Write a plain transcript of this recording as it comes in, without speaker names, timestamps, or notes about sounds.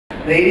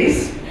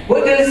Ladies,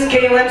 what does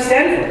KLM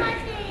stand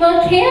for?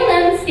 Well,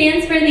 KLM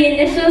stands for the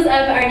initials of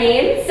our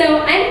name. So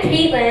I'm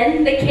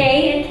Caitlin, the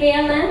K in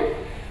KLM.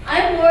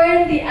 I'm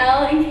Lauren, the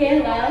L in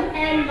KLM.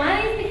 And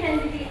mine is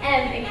Mackenzie, the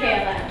M in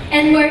KLM.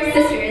 And we're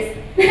sisters.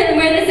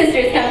 Where the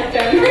sisters come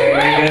from.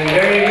 Very good,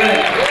 very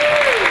good.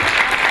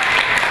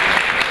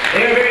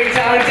 They are very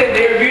talented,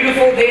 they are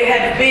beautiful. They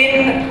have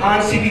been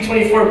on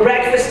CP24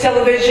 Breakfast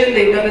Television,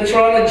 they've done the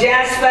Toronto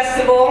Jazz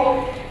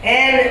Festival,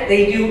 and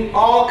they do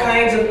all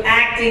kinds of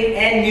acting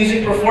and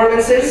music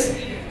performances.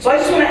 So I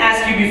just want to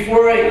ask you,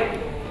 before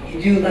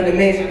you do an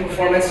amazing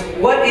performance,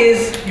 what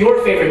is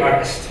your favorite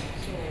artist?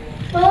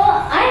 Well,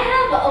 I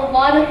have a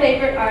lot of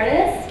favorite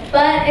artists,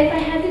 but if I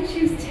had to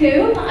choose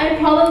two, I'd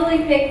probably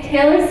pick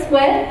Taylor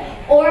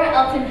Swift or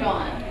Elton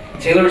John.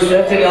 Taylor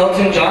Swift and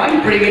Elton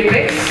John, pretty good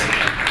picks.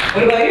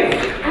 What about you?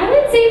 I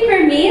would say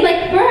for me,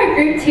 like for our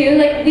group too,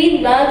 like we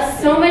love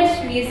so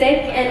much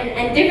music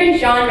and different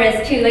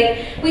genres too.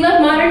 Like we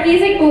love modern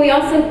music, but we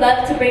also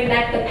love to bring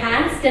back the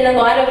past and a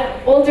lot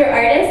of older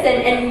artists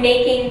and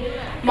making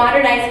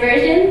modernized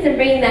versions and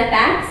bringing that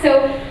back.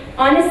 So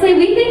honestly,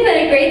 we think that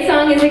a great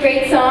song is a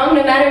great song,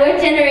 no matter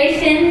what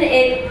generation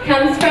it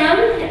comes from.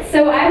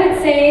 So I would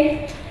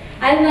say,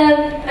 I'm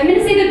going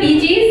to say the Bee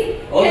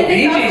Gees. Oh, the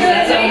Bee Gees,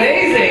 that's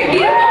amazing.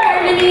 Beautiful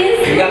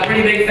harmonies. We got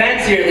pretty big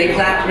fans here. They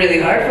clapped really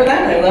hard for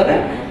that. I love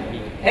it.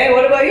 Hey,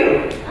 what about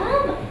you?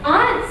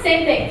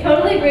 Same thing.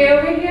 Totally agree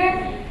over here.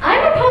 I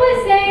would probably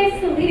say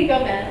Selena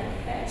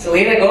Gomez.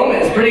 Selena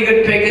Gomez, pretty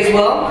good pick as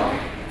well.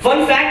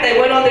 Fun fact, I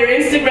went on their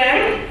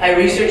Instagram, I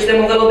researched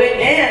them a little bit,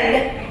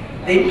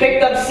 and they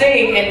picked up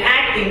singing and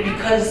acting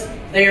because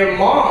their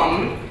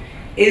mom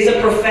is a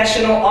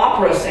professional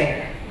opera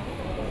singer.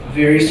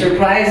 Very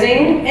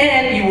surprising,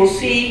 and you will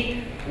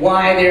see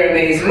why they're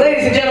amazing.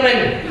 Ladies and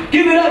gentlemen,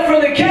 give it up for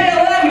the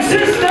KLM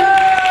sisters!